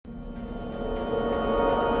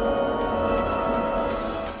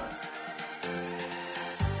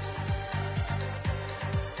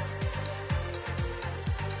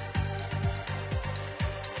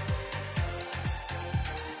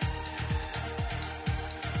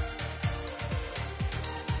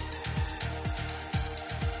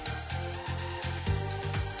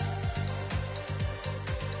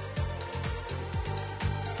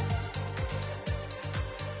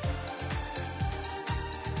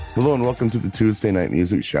Hello and welcome to the Tuesday Night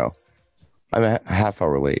Music Show. I'm a half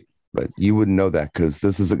hour late, but you wouldn't know that because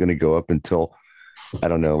this isn't going to go up until, I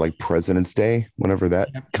don't know, like President's Day, whenever that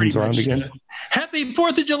comes around again. Happy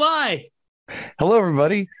 4th of July. Hello,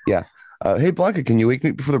 everybody. Yeah. Hey, Blanca, can you wake me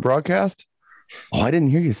up before the broadcast? Oh, I didn't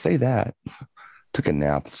hear you say that. Took a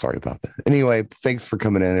nap. Sorry about that. Anyway, thanks for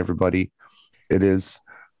coming in, everybody. It is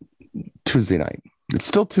Tuesday night. It's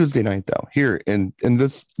still Tuesday night, though. Here in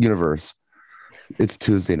this universe, it's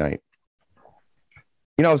Tuesday night.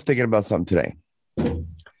 You know, I was thinking about something today.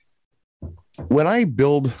 When I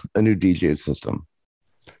build a new DJ system,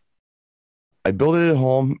 I build it at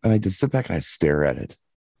home and I just sit back and I stare at it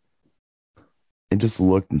and just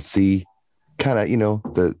look and see kind of,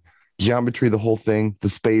 the geometry, the whole thing, the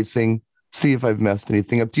spacing, see if I've messed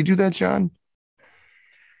anything up. Do you do that, John?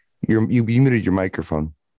 You muted your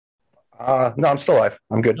microphone. No, I'm still live.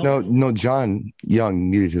 I'm good. No, John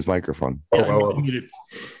Young muted his microphone. Muted.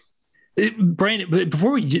 Brian,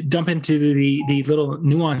 before we jump into the little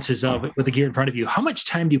nuances of it with the gear in front of you, how much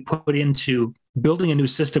time do you put into building a new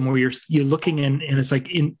system where you're looking and it's like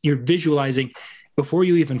you're visualizing before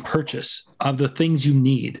you even purchase of the things you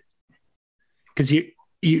need? Because you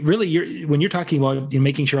really when you're talking about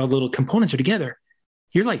making sure all the little components are together,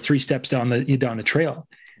 you're like 3 steps down the trail.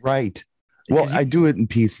 Right. Well, I do it in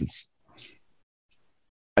pieces.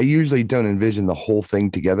 I usually don't envision the whole thing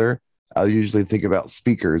together. I'll usually think about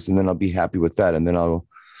speakers and then I'll be happy with that. And then I'll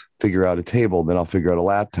figure out a table, then I'll figure out a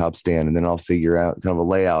laptop stand, and then I'll figure out kind of a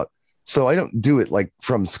layout. So I don't do it like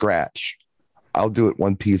from scratch. I'll do it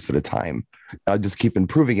one piece at a time. I'll just keep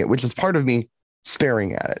improving it, which is part of me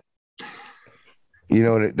staring at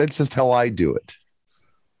it. That's just how I do it.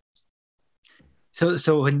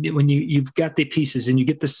 So when you've got the pieces and you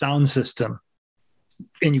get the sound system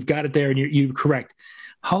and you've got it there and you're correct,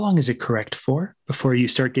 how long is it correct for before you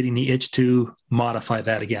start getting the itch to modify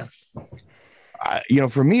that again?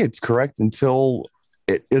 For me, it's correct until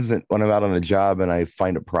it isn't when I'm out on a job and I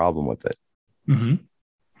find a problem with it. Mm-hmm.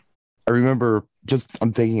 I remember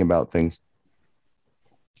I'm thinking about things.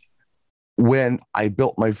 When I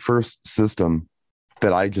built my first system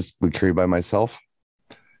that I just would carry by myself,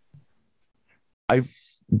 I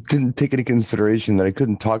didn't take into consideration that I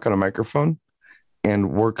couldn't talk on a microphone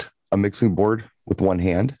and work a mixing board with one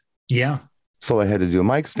hand. Yeah. So I had to do a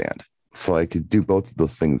mic stand so I could do both of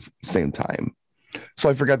those things at the same time. So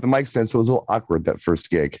I forgot the mic stand. So it was a little awkward that first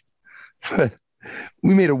gig.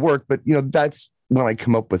 We made it work, but that's when I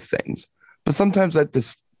come up with things. But sometimes I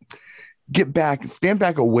just stand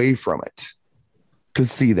back away from it to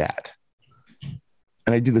see that.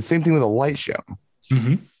 And I do the same thing with a light show.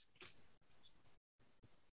 Mm-hmm.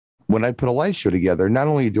 When I put a light show together, not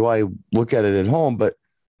only do I look at it at home, but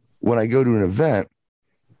when I go to an event,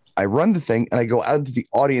 I run the thing and I go out into the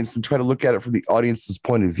audience and try to look at it from the audience's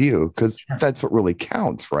point of view, because that's what really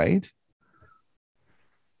counts, right?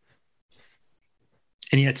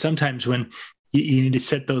 And yet sometimes when you need to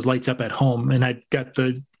set those lights up at home, and I've got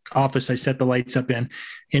the office I set the lights up in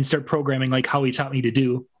and start programming like how he taught me to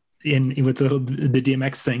do with the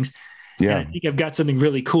DMX things. Yeah. And I think I've got something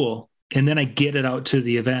really cool. And then I get it out to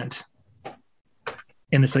the event.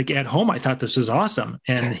 And it's like at home, I thought this was awesome.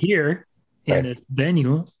 And here in the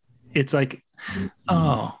venue, it's like,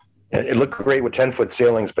 oh. It looked great with 10-foot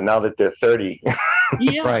ceilings, but now that they're 30,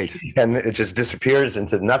 yeah. Right. And it just disappears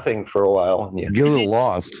into nothing for a while. You get a little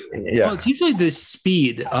lost. Yeah. Well, it's usually the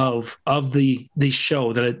speed of the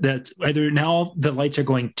show that's either now the lights are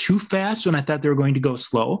going too fast when I thought they were going to go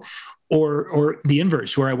slow, or the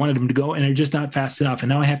inverse where I wanted them to go and they're just not fast enough. And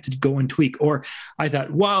now I have to go and tweak. Or I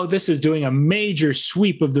thought, wow, this is doing a major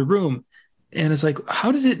sweep of the room. And it's like,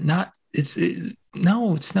 how did it not?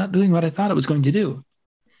 No, it's not doing what I thought it was going to do.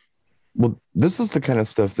 Well, this is the kind of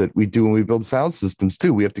stuff that we do when we build sound systems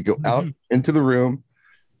too. We have to go out into the room.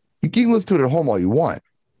 You can listen to it at home all you want,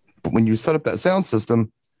 but when you set up that sound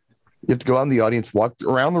system, you have to go out in the audience, walk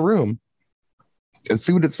around the room, and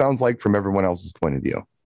see what it sounds like from everyone else's point of view.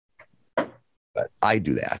 But I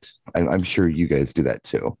do that. I'm sure you guys do that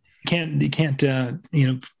too. You can't,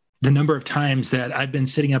 the number of times that I've been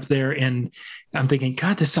sitting up there and I'm thinking,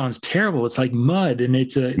 God, this sounds terrible. It's like mud and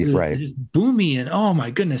it's boomy and oh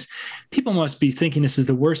my goodness, people must be thinking this is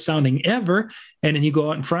the worst sounding ever. And then you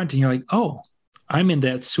go out in front and you're like, oh, I'm in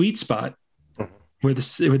that sweet spot where the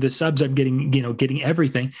subs I'm getting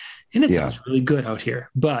everything. And it sounds really good out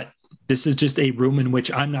here. But this is just a room in which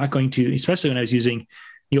I'm not going to, especially when I was using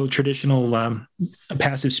the old traditional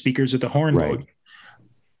passive speakers with the horn mode.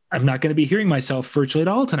 I'm not going to be hearing myself virtually at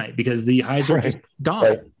all tonight because the highs are just gone.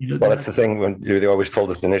 Right. Well, that's the thing when they always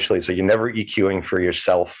told us initially. So you're never EQing for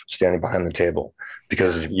yourself standing behind the table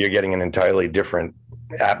because you're getting an entirely different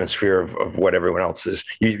atmosphere of what everyone else is.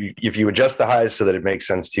 If you adjust the highs so that it makes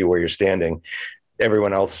sense to you where you're standing,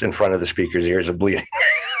 everyone else in front of the speaker's ears are bleeding.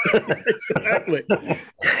 Exactly.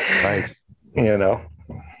 Right. You know.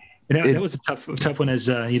 That was a tough one, as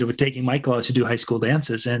with taking Michael out to do high school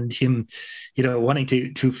dances and him, wanting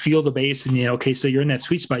to feel the bass, and okay, so you're in that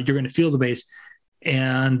sweet spot, you're going to feel the bass,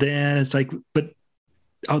 and then it's like, but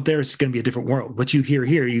out there it's going to be a different world. What you hear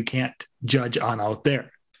here, you can't judge on out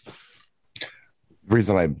there. The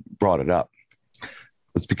reason I brought it up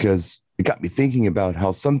was because it got me thinking about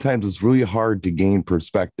how sometimes it's really hard to gain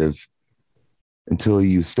perspective until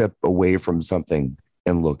you step away from something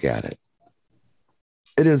and look at it.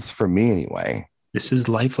 It is for me anyway. This is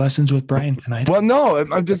life lessons with Brian tonight. Well, no,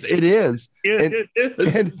 I'm just, it is. It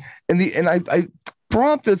is. And I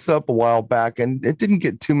brought this up a while back and it didn't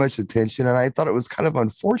get too much attention. And I thought it was kind of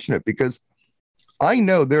unfortunate because I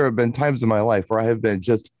know there have been times in my life where I have been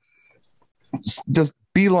just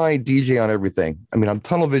beeline DJ on everything. I mean, I'm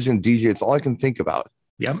tunnel vision DJ. It's all I can think about.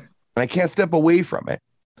 Yep. And I can't step away from it.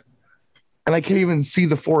 And I can't even see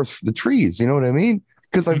the forest for the trees. You know what I mean?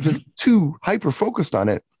 Because I'm just too hyper focused on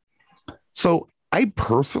it. So I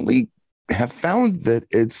personally have found that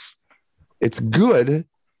it's good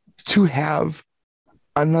to have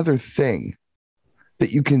another thing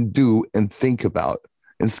that you can do and think about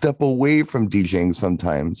and step away from DJing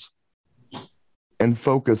sometimes and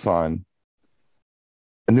focus on.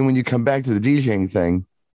 And then when you come back to the DJing thing,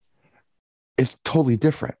 it's totally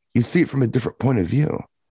different. You see it from a different point of view.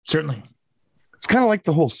 Certainly. It's kind of like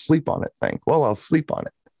the whole sleep on it thing. Well, I'll sleep on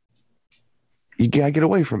it. You gotta get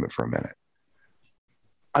away from it for a minute.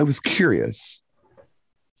 I was curious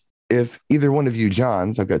if either one of you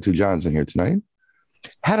Johns, I've got two Johns in here tonight,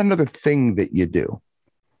 had another thing that you do.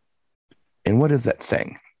 And what is that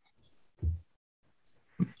thing?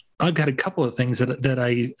 I've got a couple of things that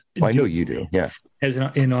I. Well, I know you do. Yeah. As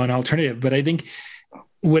an alternative, but I think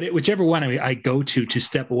whichever one I go to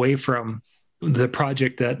step away from the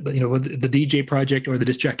project that, the DJ project or the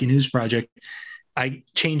Disc Jockey News project, I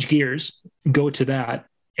change gears, go to that.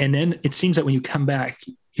 And then it seems that when you come back,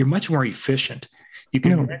 you're much more efficient. You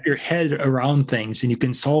can wrap your head around things and you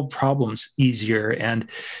can solve problems easier, and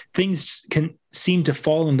things can seem to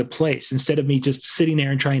fall into place instead of me just sitting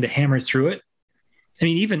there and trying to hammer through it. I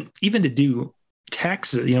mean, even to do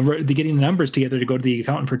taxes, getting the numbers together to go to the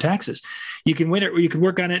accountant for taxes, you can win it, or you could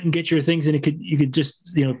work on it and get your things, and you could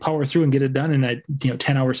just power through and get it done in that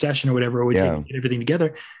 10-hour session or whatever it would take to get everything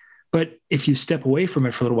together. But if you step away from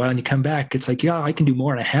it for a little while and you come back, it's like, I can do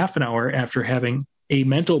more in a half an hour after having a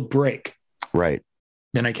mental break, right,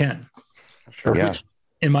 than I can. Sure. Yeah.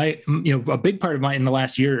 In my, a big part of in the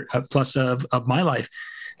last year plus of my life,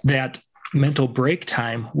 that mental break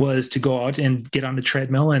time was to go out and get on the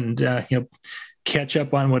treadmill and catch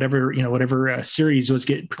up on whatever series was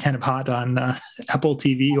getting kind of hot on Apple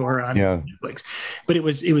TV or on Netflix. But it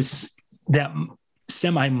was that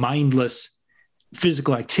semi-mindless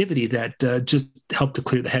physical activity that just helped to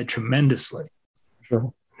clear the head tremendously.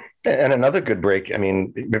 Sure. And another good break, I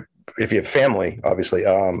mean, if you have family, obviously,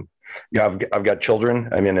 I've got children.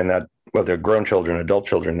 I mean, they're grown children, adult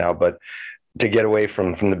children now, but to get away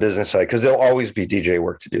from the business side, because there'll always be DJ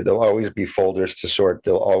work to do. There'll always be folders to sort.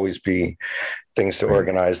 There'll always be things to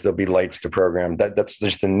organize. There'll be lights to program. That's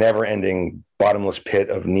just a never ending bottomless pit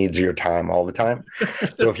of needs your time all the time.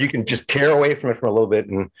 So if you can just tear away from it for a little bit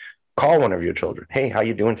and call one of your children, hey, how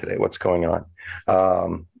you doing today? What's going on?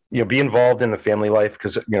 Be involved in the family life.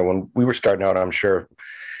 Because, when we were starting out, I'm sure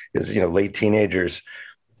as, late teenagers,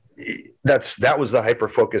 that was the hyper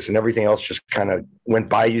focus, and everything else just kind of went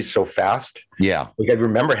by you so fast. Yeah. Like, I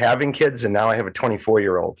remember having kids, and now I have a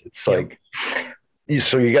 24-year-old. It's like,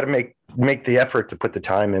 so you got to make the effort to put the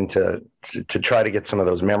time into to try to get some of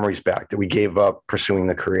those memories back that we gave up pursuing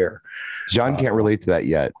the career. John can't relate to that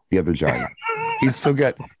yet. The other John, he's still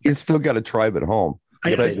got a tribe at home.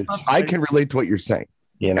 I can relate to what you're saying.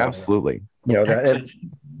 Absolutely.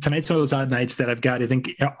 Tonight's one of those odd nights that I've got. I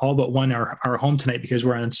think all but one are home tonight because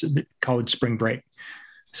we're on college spring break.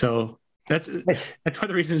 So that's one of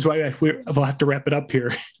the reasons why we'll have to wrap it up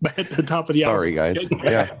here at the top of the hour. Sorry, guys.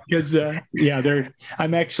 Because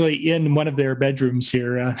I'm actually in one of their bedrooms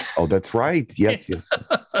here. Oh, that's right. Yes.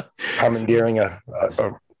 Commandeering a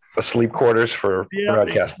sleep quarters for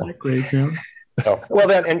broadcasting. Exactly. Yeah. Oh, well,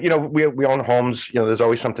 then, and we own homes. There's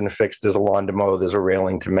always something to fix. There's a lawn to mow. There's a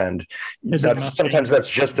railing to mend. Sometimes that's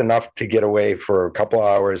just enough to get away for a couple of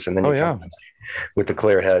hours, and then with a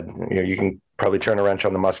clear head, you can probably turn a wrench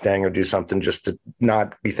on the Mustang or do something just to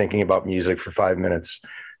not be thinking about music for 5 minutes. I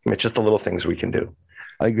mean, it's just the little things we can do.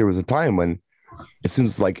 I think there was a time when it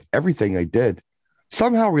seems like everything I did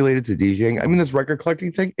somehow related to DJing. I mean, this record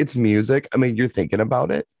collecting thing, it's music. I mean, you're thinking about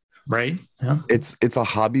it. Right. Yeah. It's a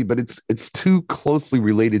hobby, but it's too closely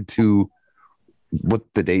related to what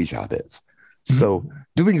the day job is. Mm-hmm. So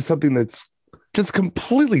doing something that's just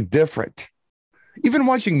completely different. Even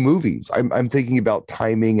watching movies, I'm thinking about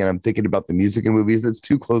timing and I'm thinking about the music in movies. It's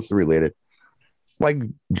too closely related. Like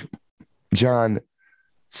John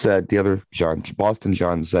said, the other John, Boston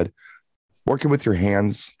John said, working with your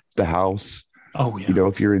hands, the house. Oh, yeah. You know,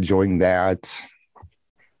 if you're enjoying that,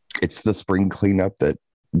 it's the spring cleanup that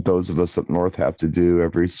those of us up north have to do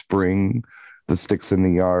every spring, the sticks in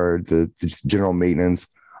the yard, the just general maintenance.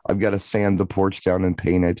 I've got to sand the porch down and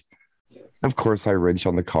paint it. Of course, I wrench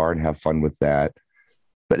on the car and have fun with that.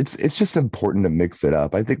 But it's just important to mix it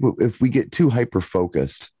up. I think if we get too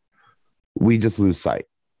hyper-focused, we just lose sight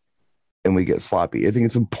and we get sloppy. I think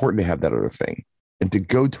it's important to have that other thing and to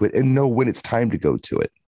go to it and know when it's time to go to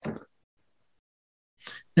it.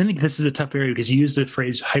 I think this is a tough area because you used the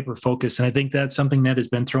phrase hyper-focus. And I think that's something that has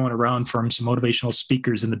been thrown around from some motivational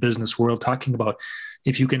speakers in the business world, talking about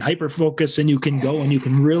if you can hyper-focus and you can go and you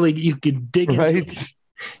can dig right. in,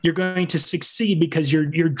 you're going to succeed because your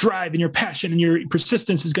drive and your passion and your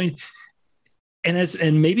persistence is going.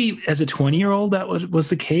 And maybe as a 20-year-old, that was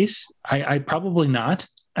the case. I probably not.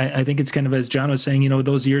 I think it's kind of, as John was saying,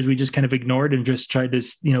 those years we just kind of ignored and just tried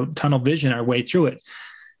to, tunnel vision our way through it.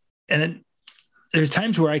 And there's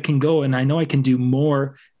times where I can go and I know I can do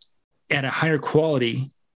more at a higher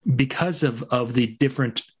quality because of the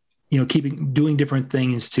different, doing different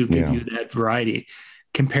things to give you that variety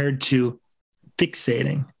compared to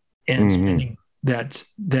fixating and spending that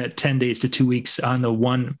 10 days to 2 weeks on the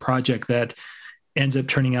one project that ends up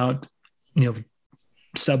turning out,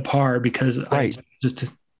 subpar because right. it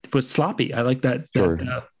was sloppy. I like that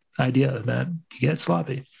idea that you get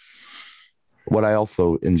sloppy. What I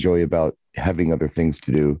also enjoy about having other things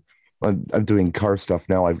to do, I'm doing car stuff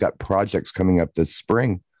now. I've got projects coming up this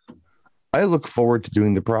spring. I look forward to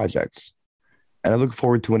doing the projects and I look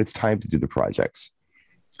forward to when it's time to do the projects.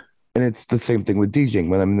 And it's the same thing with DJing.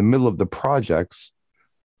 When I'm in the middle of the projects,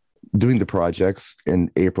 doing the projects in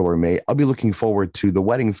April or May, I'll be looking forward to the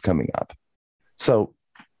weddings coming up. So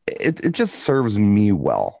it just serves me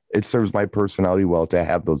well. It serves my personality well to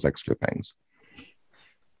have those extra things.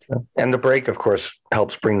 And the break, of course,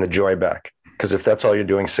 helps bring the joy back. Because if that's all you're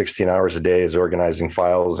doing 16 hours a day is organizing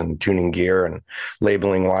files and tuning gear and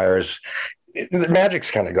labeling wires, the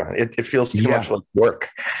magic's kind of gone. It feels too much like work.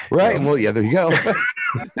 Right. Well, yeah, there you go.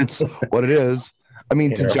 It's what it is. I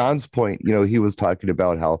mean, to John's point, he was talking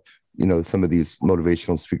about how, some of these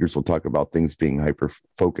motivational speakers will talk about things being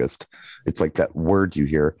hyper-focused. It's like that word you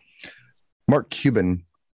hear. Mark Cuban,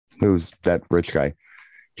 who's that rich guy,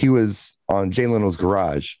 he was on Jay Leno's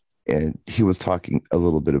Garage, and he was talking a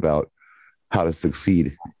little bit about how to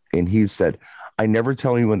succeed. And he said, I never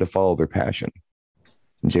tell anyone to follow their passion.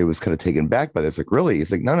 And Jay was kind of taken back by this. Like, really?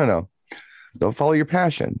 He's like, no. Don't follow your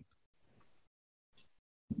passion.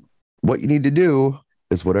 What you need to do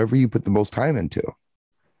is whatever you put the most time into.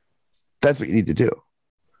 That's what you need to do.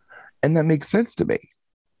 And that makes sense to me.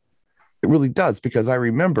 It really does, because I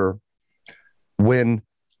remember when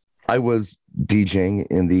I was DJing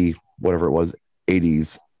in the, whatever it was,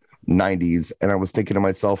 80s, 90s, and I was thinking to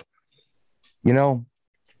myself,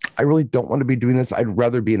 I really don't want to be doing this. I'd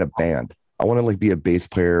rather be in a band. I want to be a bass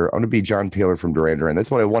player. I want to be John Taylor from Duran Duran.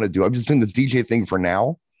 That's what I want to do. I'm just doing this DJ thing for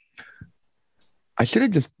now. I should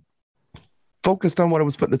have just focused on what I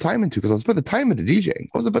was putting the time into, because I was putting the time into DJing. I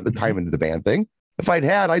wasn't putting the time into the band thing. If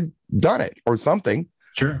I'd done it or something.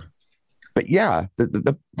 Sure. But yeah,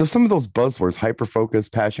 the some of those buzzwords, hyper focus,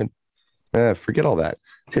 passion, forget all that.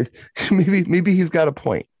 maybe he's got a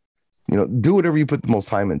point. Do whatever you put the most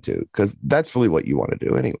time into, because that's really what you want to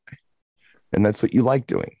do anyway. And that's what you like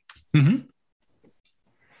doing. Mm-hmm.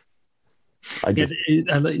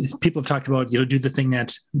 People have talked about, do the thing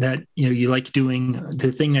that you like doing,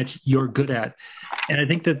 the thing that you're good at. And I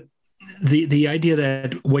think that the idea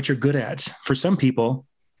that what you're good at, for some people,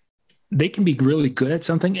 they can be really good at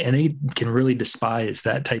something and they can really despise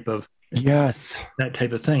that type of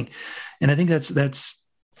thing. And I think that's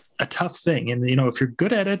a tough thing. And, if you're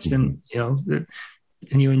good at it and, and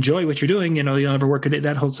you enjoy what you're doing, you'll never work at it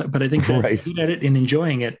that whole time. But I think that good at it and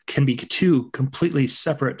enjoying it can be two completely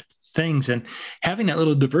separate things. And having that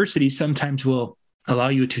little diversity sometimes will allow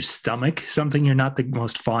you to stomach something you're not the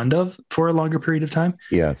most fond of for a longer period of time.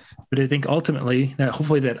 Yes. But I think ultimately that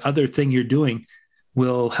hopefully that other thing you're doing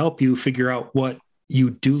will help you figure out what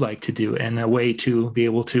you do like to do and a way to be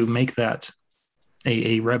able to make that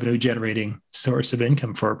a revenue generating source of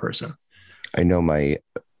income for a person. I know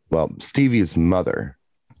Stevie's mother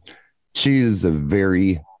she's a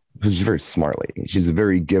very smart lady. She's a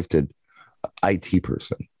very gifted IT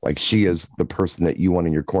person. Like she is the person that you want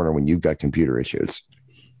in your corner when you've got computer issues,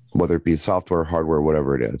 whether it be software, hardware,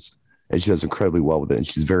 whatever it is. And she does incredibly well with it. And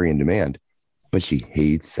she's very in demand, but she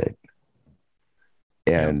hates it.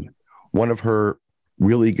 And one of her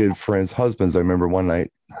really good friends' husbands, I remember one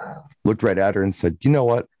night, looked right at her and said, you know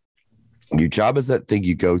what? Your job is that thing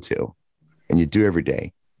you go to and you do every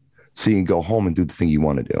day. So you can go home and do the thing you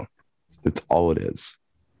want to do. That's all it is.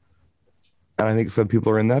 And I think some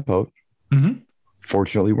people are in that boat. Mm-hmm.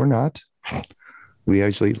 Fortunately, we're not. We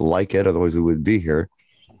actually like it. Otherwise, we wouldn't be here.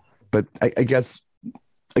 But I guess,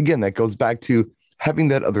 again, that goes back to having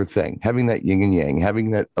that other thing, having that yin and yang,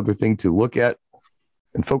 having that other thing to look at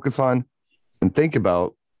and focus on and think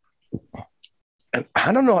about. And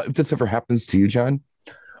I don't know if this ever happens to you, John,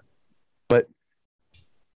 but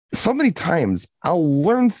so many times I'll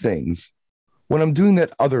learn things when I'm doing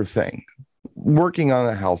that other thing, working on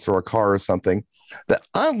a house or a car or something that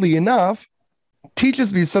oddly enough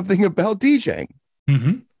teaches me something about DJing.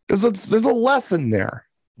 Mm-hmm. There's a lesson there.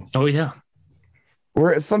 Oh, yeah.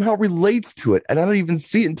 Where it somehow relates to it. And I don't even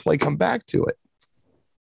see it until I come back to it.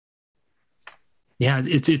 Yeah,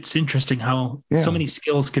 it's interesting how so many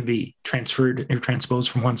skills can be transferred or transposed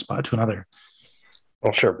from one spot to another.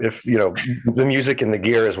 Well, sure. If, the music and the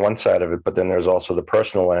gear is one side of it, but then there's also the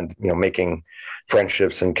personal end, making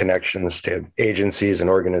friendships and connections to agencies and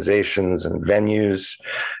organizations and venues.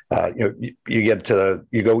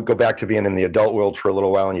 You go back to being in the adult world for a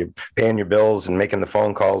little while and you're paying your bills and making the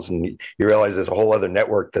phone calls and you realize there's a whole other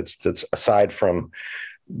network that's aside from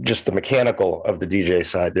just the mechanical of the DJ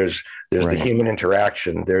side. There's right. The human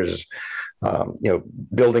interaction. There's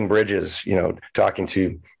building bridges, talking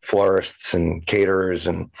to florists and caterers,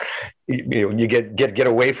 and you get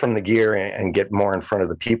away from the gear and get more in front of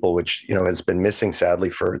the people, which has been missing sadly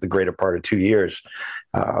for the greater part of 2 years.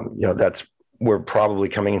 We're probably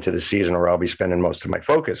coming into the season where I'll be spending most of my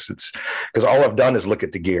focus. It's because all I've done is look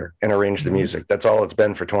at the gear and arrange the music. That's all it's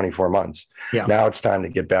been for 24 months. Yeah. Now it's time to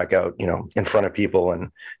get back out, in front of people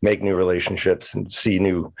and make new relationships and see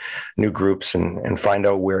new groups and find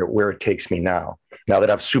out where it takes me now. Now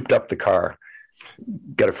that I've souped up the car,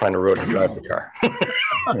 got to find a road to drive the car.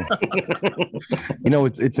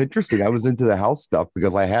 It's interesting. I was into the house stuff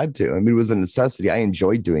because I had to. I mean, it was a necessity. I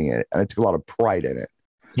enjoyed doing it, and I took a lot of pride in it.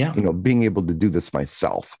 Yeah, being able to do this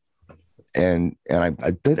myself, and I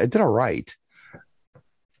did all right.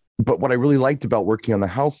 But what I really liked about working on the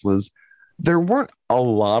house was there weren't a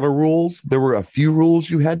lot of rules. There were a few rules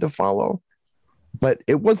you had to follow, but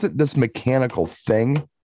it wasn't this mechanical thing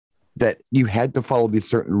that you had to follow these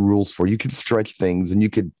certain rules for. You could stretch things and you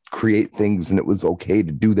could create things, and it was okay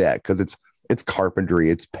to do that because it's carpentry,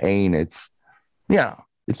 it's paint, it's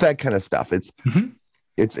that kind of stuff. It's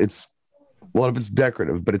a lot of it's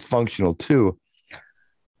decorative, but it's functional too.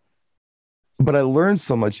 But I learned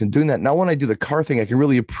so much in doing that. Now, when I do the car thing, I can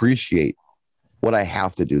really appreciate what I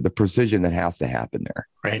have to do, the precision that has to happen there.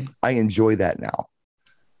 Right. I enjoy that now.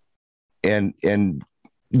 And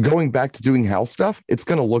going back to doing house stuff, it's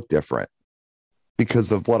going to look different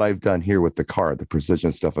because of what I've done here with the car, the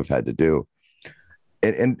precision stuff I've had to do.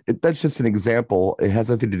 And that's just an example. It has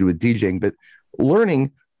nothing to do with DJing, but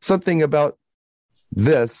learning something about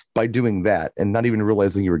this by doing that and not even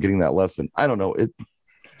realizing you were getting that lesson. I don't know.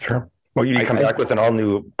 Sure. Well, you come back with an all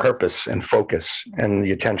new purpose and focus and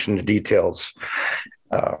the attention to details,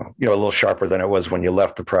 a little sharper than it was when you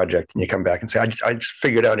left the project, and you come back and say, I just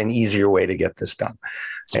figured out an easier way to get this done.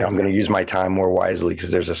 And I'm going to use my time more wisely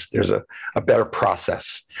because there's a better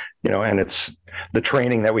process, and it's the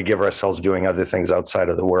training that we give ourselves doing other things outside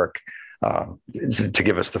of the work to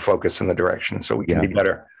give us the focus and the direction so we can be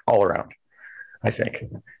better all around, I think.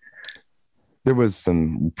 There was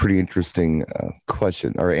some pretty interesting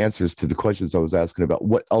question or answers to the questions I was asking about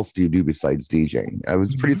what else do you do besides DJing? I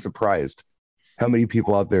was pretty surprised how many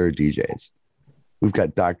people out there are DJs. We've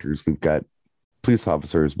got doctors, we've got police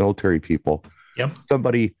officers, military people. Yep.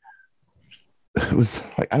 Somebody was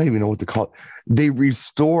like, I don't even know what to call it. They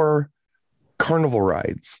restore carnival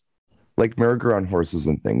rides, like merry-go-round horses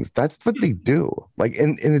and things. That's what they do. Like,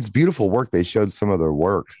 and it's beautiful work. They showed some of their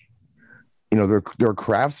work. There are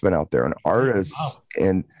craftsmen out there and artists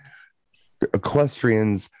and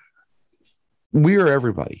equestrians. We are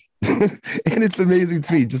everybody. And it's amazing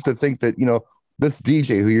to me just to think that, this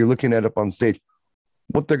DJ who you're looking at up on stage,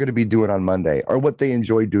 what they're going to be doing on Monday or what they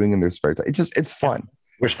enjoy doing in their spare time. It's fun.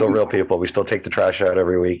 We're still real people. We still take the trash out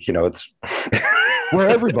every week. We're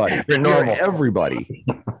everybody. We're normal. We're everybody.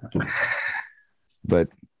 But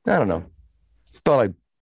I don't know. Just thought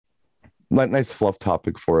nice fluff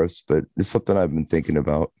topic for us, but it's something I've been thinking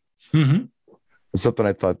about. Mm-hmm. It's something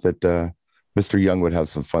I thought that Mr. Young would have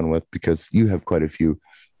some fun with, because you have quite a few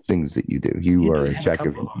things that you do. You are a jack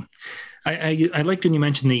of. I liked when you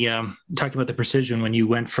mentioned the talking about the precision when you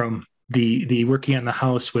went from the working on the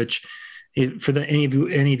house, which any of you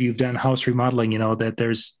who've done house remodeling, you know that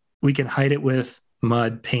we can hide it with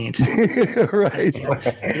mud, paint. Right.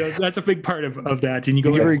 That's a big part of that. And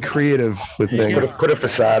you're very creative with things. Put a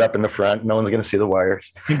facade up in the front. No one's going to see the wires.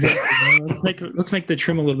 Exactly. Let's make the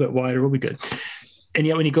trim a little bit wider. We'll be good. And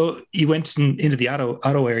yet when you went into the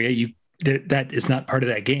auto area, that is not part of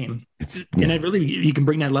that game. And you can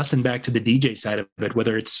bring that lesson back to the DJ side of it,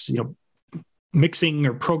 whether it's, mixing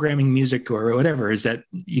or programming music or whatever, is that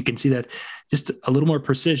you can see that just a little more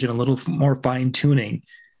precision, a little more fine tuning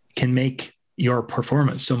can make your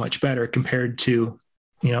performance so much better compared to,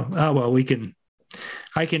 my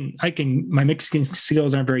mixing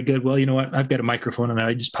skills aren't very good. Well, you know what? I've got a microphone and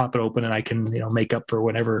I just pop it open and I can, make up for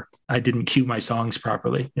whenever I didn't cue my songs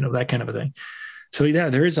properly, that kind of a thing. So yeah,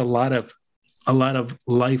 there is a lot of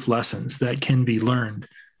life lessons that can be learned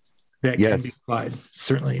that can be applied.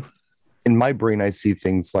 Certainly. In my brain, I see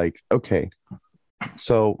things like, okay,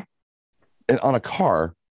 so on a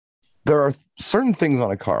car, there are certain things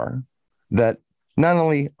on a car that not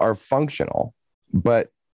only are functional,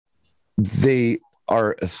 but they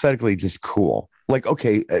are aesthetically just cool. Like,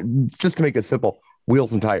 okay, just to make it simple,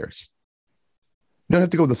 wheels and tires. You don't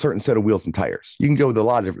have to go with a certain set of wheels and tires. You can go with a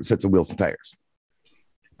lot of different sets of wheels and tires.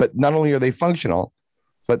 But not only are they functional,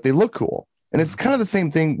 but they look cool. And it's kind of the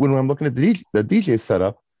same thing when I'm looking at the DJ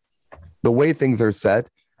setup, the way things are set.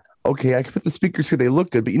 Okay, I can put the speakers here, they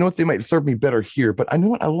look good, but you know what? They might serve me better here, but I know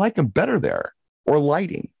what? I like them better there. Or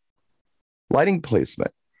lighting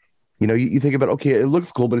placement. You think about, okay, it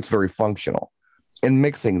looks cool, but it's very functional. And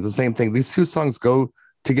mixing is the same thing. These two songs go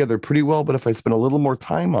together pretty well, but if I spend a little more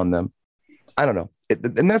time on them, I don't know.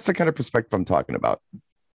 And that's the kind of perspective I'm talking about.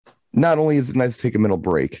 Not only is it nice to take a mental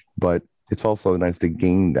break, but it's also nice to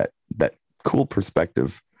gain that cool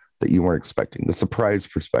perspective that you weren't expecting, the surprise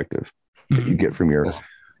perspective that you get from your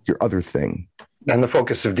other thing. And the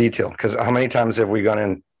focus of detail, because how many times have we gone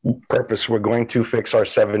in purpose, we're going to fix our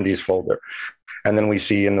 70s folder. And then we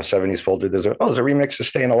see in the 70s folder, there's a remix of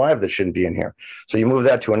Staying Alive that shouldn't be in here. So you move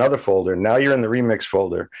that to another folder. Now you're in the remix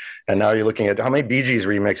folder. And now you're looking at how many Bee Gees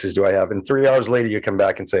remixes do I have? And 3 hours later, you come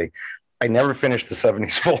back and say, I never finished the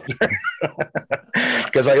 70s folder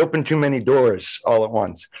because I opened too many doors all at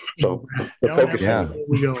once. So the focus. Yeah.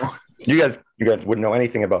 You guys wouldn't know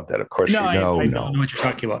anything about that, of course. No, I don't know what you're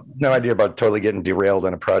talking about. No idea about totally getting derailed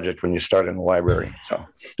on a project when you start in the library. So,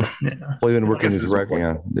 well, even working his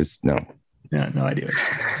record, there's no. Yeah, no idea.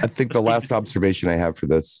 I think the last observation I have for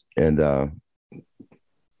this and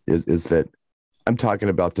is that I'm talking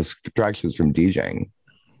about distractions from DJing,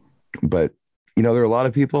 but there are a lot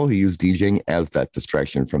of people who use DJing as that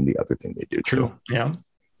distraction from the other thing they do. True. Yeah.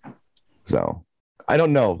 So I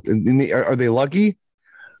don't know. Are they lucky?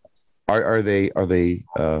 Are they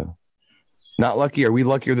not lucky? Are we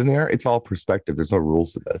luckier than they are? It's all perspective. There's no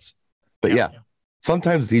rules to this. But yeah,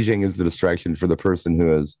 sometimes DJing is the distraction for the person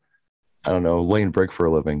who is, I don't know, laying brick for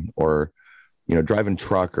a living or, driving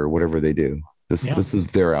truck or whatever they do. This is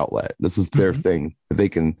their outlet. This is their thing that they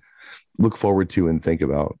can look forward to and think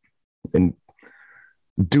about and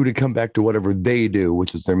do to come back to whatever they do,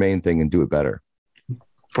 which is their main thing, and do it better.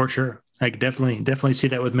 For sure. I definitely see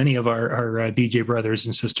that with many of our DJ brothers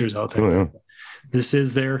and sisters out there. Oh, yeah. This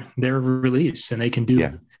is their release, and they can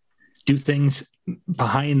do things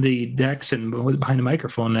behind the decks and behind the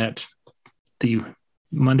microphone that the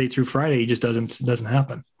Monday through Friday just doesn't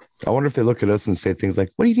happen. I wonder if they look at us and say things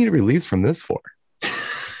like, "What do you need a release from this for?"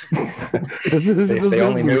 They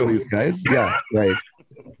only knew these guys. Yeah, right.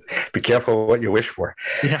 Be careful what you wish for.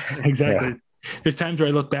 Yeah, exactly. Yeah. There's times where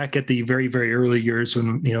I look back at the very, very early years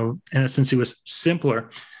when, in essence, it was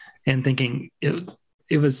simpler and thinking it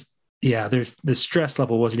was, there's the stress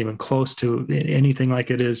level wasn't even close to anything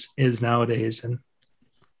like it is nowadays. And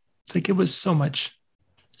like, it was so much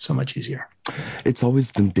easier. It's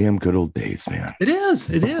always the damn good old days, man. It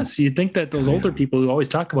is. You think that those older people who always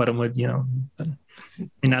talk about them would, not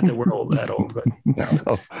that we're that old, but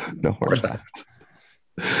no, we're not.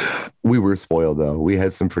 We were spoiled though. We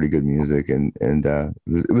had some pretty good music, and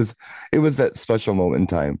it was that special moment in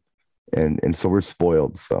time, and so we're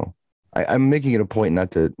spoiled. So I'm making it a point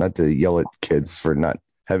not to yell at kids for not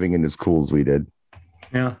having it as cool as we did.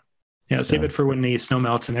 Yeah. Save it for when the snow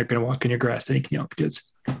melts and they're going to walk in your grass. Then you can yell at the kids.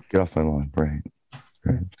 Get off my lawn, right?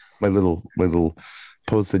 My little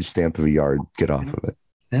postage stamp of a yard. Get off of it.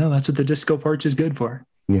 Yeah, that's what the disco porch is good for.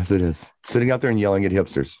 Yes, it is. Sitting out there and yelling at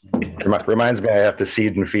hipsters. Reminds me, I have to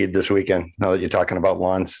seed and feed this weekend. Now that you're talking about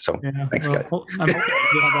lawns, so Yeah, thanks, well,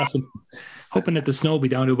 guys. I'm hoping that the snow will be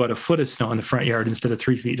down to about a foot of snow in the front yard instead of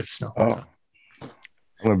 3 feet of snow. Oh. So. I'm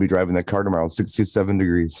going to be driving that car tomorrow. 67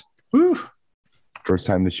 degrees. Woo. First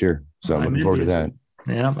time this year. So I'm looking forward to that.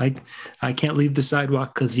 Yeah, I can't leave the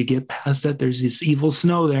sidewalk because you get past that. There's this evil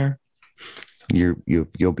snow there. So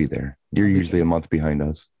you'll be there. You're usually a month behind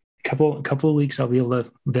us. Couple of weeks, I'll be able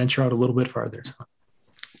to venture out a little bit farther. So.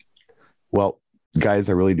 Well, guys,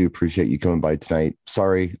 I really do appreciate you coming by tonight.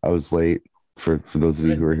 Sorry I was late for those of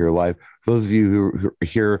you who are here live. For those of you who are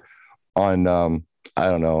here on, I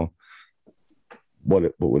don't know,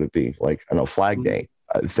 what would it be? Like, I don't know, Flag Day.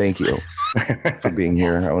 Thank you for being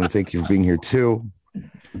here. I want to thank you for being here too.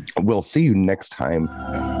 We'll see you next time.